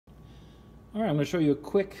All right, I'm going to show you a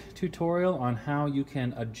quick tutorial on how you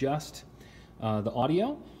can adjust the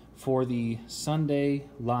audio for the Sunday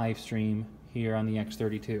live stream here on the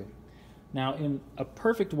X32. Now, in a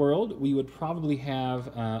perfect world, we would probably have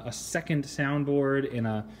a second soundboard in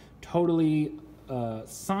a totally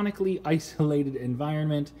sonically isolated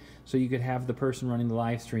environment, so you could have the person running the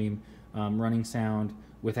live stream running sound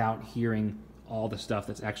without hearing all the stuff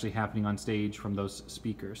that's actually happening on stage from those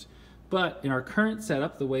speakers. But in our current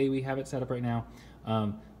setup, the way we have it set up right now,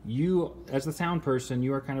 you, as the sound person,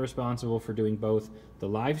 you are kind of responsible for doing both the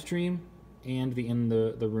live stream and the in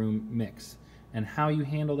the room mix. And how you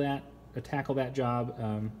handle that, tackle that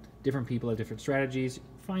job, different people have different strategies.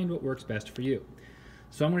 Find what works best for you.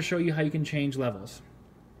 So I'm going to show you how you can change levels.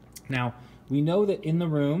 Now, we know that in the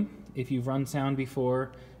room, if you've run sound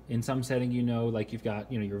before, in some setting, you know, like you've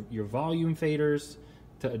got, your volume faders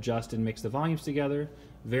to adjust and mix the volumes together.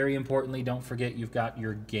 Very importantly, don't forget you've got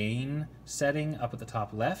your gain setting up at the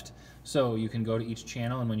top left. So you can go to each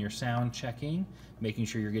channel, and when you're sound checking, making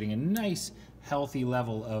sure you're getting a nice healthy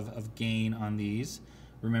level of gain on these.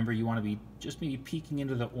 Remember, you want to be just maybe peeking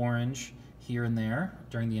into the orange here and there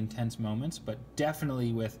during the intense moments, but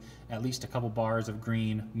definitely with at least a couple bars of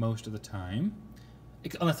green most of the time.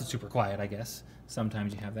 Unless it's super quiet, I guess.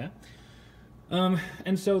 Sometimes you have that.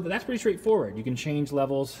 And so that's pretty straightforward. You can change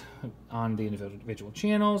levels on the individual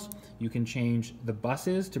channels. You can change the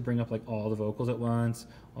buses to bring up like all the vocals at once,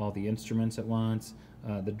 all the instruments at once,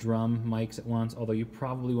 the drum mics at once, although you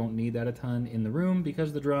probably won't need that a ton in the room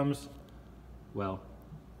because the drums, well,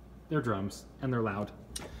 they're drums and they're loud.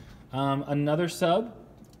 Another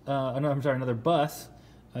bus,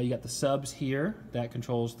 you got the subs here that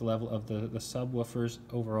controls the level of the subwoofers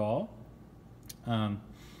overall.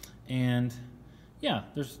 And yeah,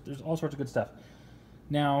 there's all sorts of good stuff.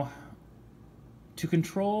 Now, to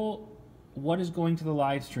control what is going to the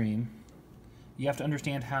live stream, you have to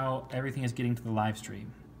understand how everything is getting to the live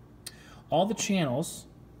stream. All the channels,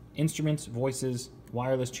 instruments, voices,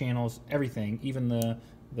 wireless channels, everything, even the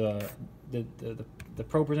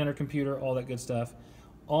Pro Presenter computer, all that good stuff,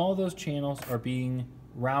 all those channels are being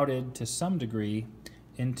routed to some degree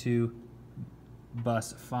into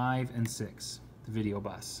bus 5 and 6, the video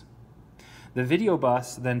bus. The video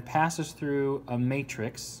bus then passes through a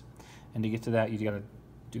matrix, and to get to that, you got to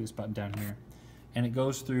do this button down here, and it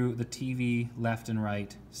goes through the TV left and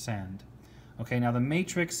right send. Okay, now the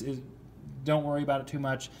matrix is, don't worry about it too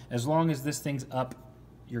much. As long as this thing's up,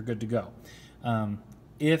 you're good to go.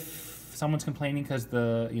 If someone's complaining because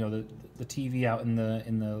the TV out in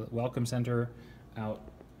the welcome center out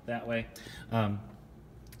that way,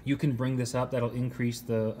 you can bring this up. That'll increase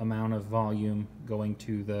the amount of volume going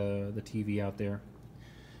to the TV out there.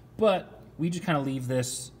 But we just kind of leave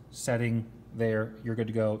this setting there. You're good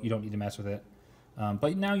to go. You don't need to mess with it.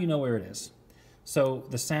 But now you know where it is. So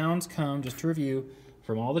the sounds come, just to review,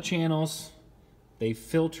 from all the channels. They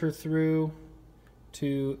filter through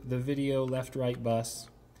to the video left-right bus,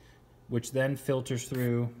 which then filters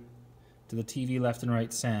through to the TV left and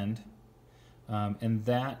right send. And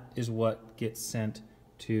that is what gets sent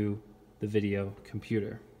to the video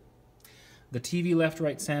computer. The TV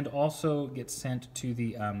left-right send also gets sent to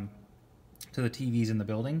the TVs in the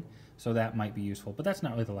building, so that might be useful, but that's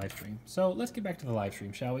not really the live stream. So let's get back to the live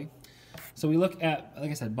stream, shall we? So we look at,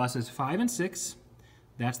 like I said, buses 5 and 6.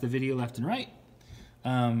 That's the video left and right.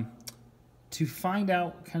 To find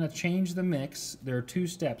out, kind of change the mix, there are two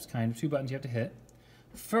steps, two buttons you have to hit.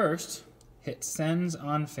 First, hit Sends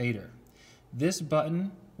on Fader. This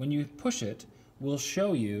button, when you push it, will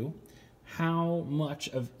show you how much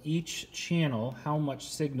of each channel, how much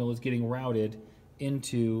signal is getting routed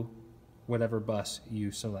into whatever bus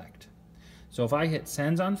you select. So if I hit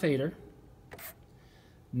Sends on Fader,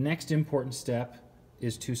 next important step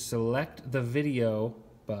is to select the video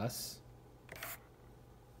bus.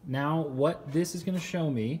 Now what this is going to show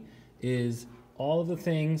me is all of the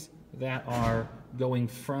things that are going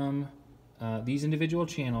from these individual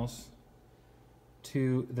channels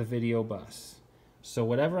to the video bus. So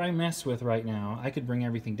whatever I mess with right now, I could bring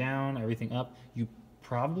everything down, everything up. You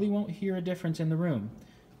probably won't hear a difference in the room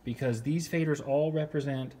because these faders all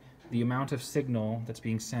represent the amount of signal that's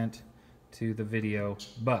being sent to the video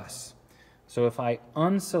bus. So if I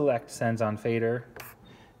unselect Sends on Fader,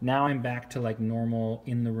 now I'm back to like normal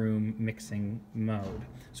in the room mixing mode.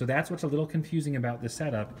 So that's what's a little confusing about this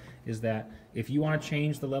setup, is that if you want to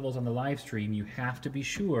change the levels on the live stream, you have to be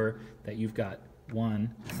sure that you've got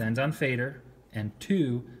 1, Sends on Fader, and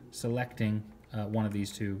 2, selecting one of these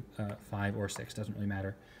two, 5 or 6, doesn't really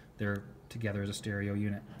matter. They're together as a stereo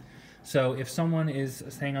unit. So if someone is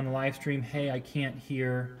saying on the live stream, hey, I can't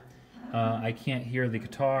hear I can't hear the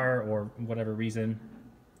guitar or whatever reason,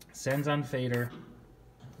 sends on fader,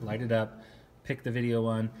 light it up, pick the video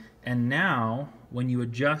one, and now when you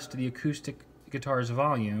adjust the acoustic guitar's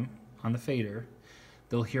volume on the fader,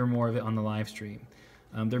 they'll hear more of it on the live stream.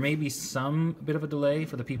 There may be some bit of a delay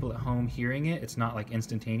for the people at home hearing it. It's not like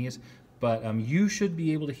instantaneous, but you should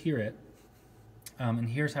be able to hear it. And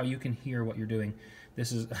here's how you can hear what you're doing.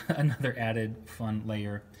 This is another added fun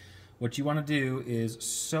layer. What you want to do is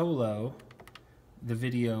solo the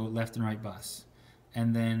video left and right bus.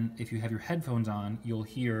 And then if you have your headphones on, you'll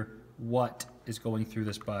hear what is going through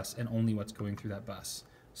this bus and only what's going through that bus.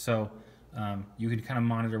 So you can kind of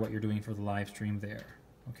monitor what you're doing for the live stream there.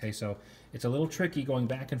 Okay, so it's a little tricky going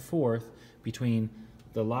back and forth between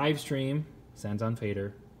the live stream, sends on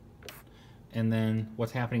fader, and then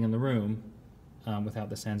what's happening in the room without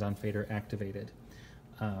the sends on fader activated.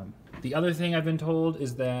 The other thing I've been told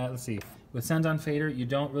is that, let's see, with sends on fader, you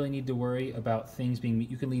don't really need to worry about things being,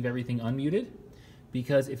 you can leave everything unmuted,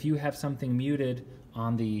 because if you have something muted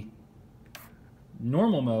on the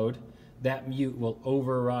normal mode, that mute will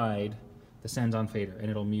override the sends on fader, and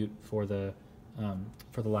it'll mute for the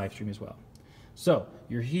live stream as well. So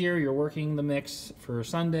you're here, you're working the mix for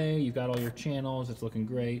Sunday, you've got all your channels, it's looking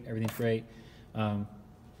great, everything's great.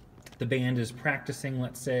 The band is practicing,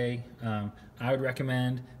 let's say. I would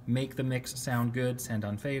recommend make the mix sound good, send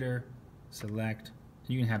on fader, select.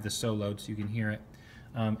 You can have this soloed so you can hear it.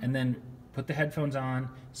 And then put the headphones on,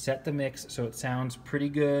 set the mix so it sounds pretty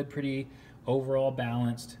good, pretty overall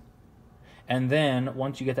balanced. And then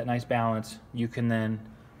once you get that nice balance, you can then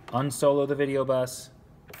unsolo the video bus,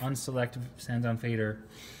 unselect sends on fader.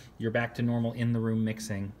 You're back to normal in the room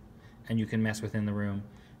mixing, and you can mess within the room.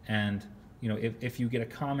 And you know, if you get a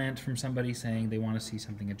comment from somebody saying they want to see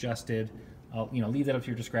something adjusted, leave that up to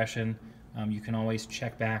your discretion. You can always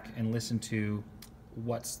check back and listen to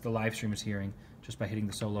what's the live stream is hearing just by hitting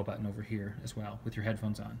the solo button over here as well with your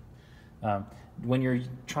headphones on. When you're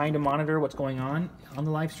trying to monitor what's going on the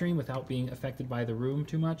live stream without being affected by the room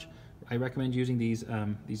too much, I recommend using these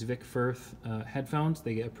Vic Firth headphones.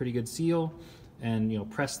 They get a pretty good seal, and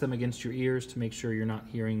press them against your ears to make sure you're not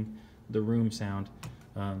hearing the room sound.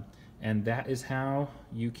 And that is how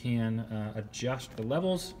you can adjust the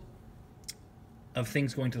levels of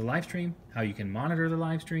things going to the live stream, how you can monitor the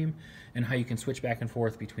live stream, and how you can switch back and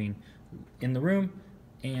forth between in the room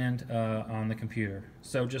and on the computer.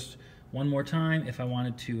 So just one more time, if I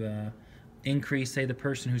wanted to increase, say, the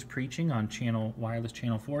person who's preaching on wireless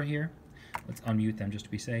channel 4 here, let's unmute them just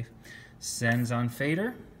to be safe. Sends on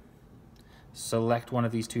fader, select one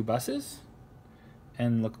of these two buses,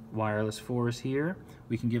 and look, wireless 4 is here.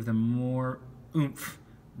 We can give them more oomph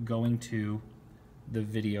going to the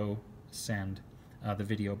video send, the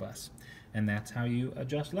video bus. And that's how you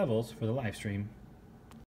adjust levels for the live stream.